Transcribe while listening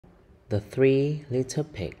The Three Little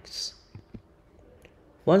Pigs.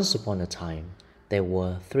 Once upon a time, there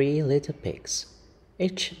were 3 little pigs.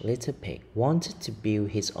 Each little pig wanted to build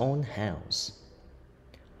his own house.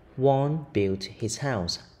 One built his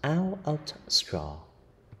house out of straw.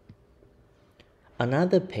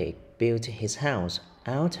 Another pig built his house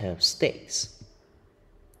out of sticks.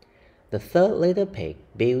 The third little pig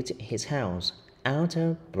built his house out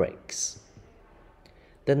of bricks.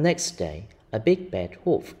 The next day, a big bad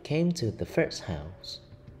wolf came to the first house.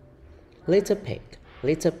 Little pig,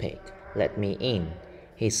 let me in,"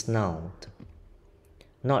 he snarled.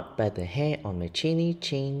 "Not by the hair on my chinny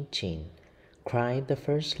chin chin," cried the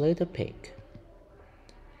first little pig.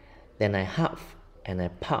 "Then I huff and I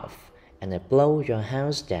puff and I blow your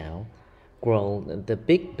house down," growled the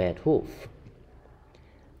big bad wolf.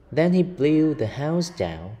 Then he blew the house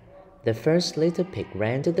down. The first little pig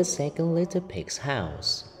ran to the second little pig's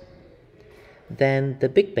house. Then the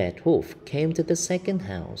big bad wolf came to the second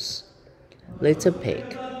house. Little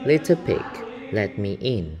pig, let me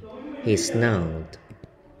in," he snarled.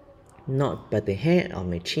 "Not by the hair on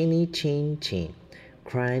my chinny chin chin,"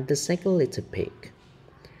 cried the second little pig.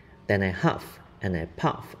 "Then I huff and I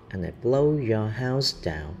puff and I blow your house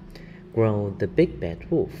down," growled the big bad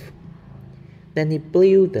wolf. Then he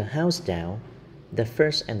blew the house down. The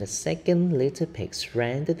first and the second little pigs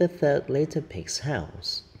ran to the third little pig's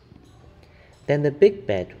house. Then the big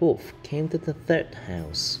bad wolf came to the third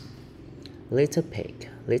house. Little pig,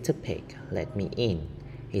 let me in,"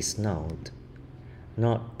 he snarled.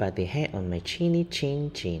 "Not by the hair on my chinny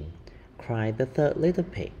chin chin," cried the third little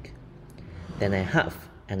pig. "Then I huff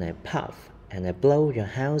and I puff and I blow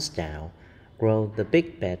your house down," growled the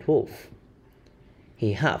big bad wolf.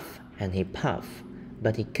 He huffed and he puffed,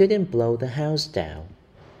 but he couldn't blow the house down.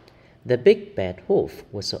 The big bad wolf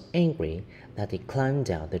was so angry that he climbed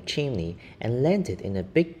down the chimney and landed in a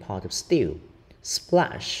big pot of stew.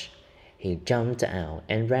 Splash! He jumped out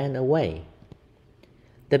and ran away.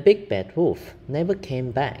 The big bad wolf never came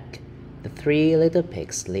back. The 3 little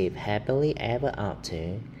pigs lived happily ever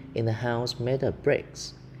after in the house made of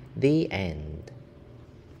bricks. The end.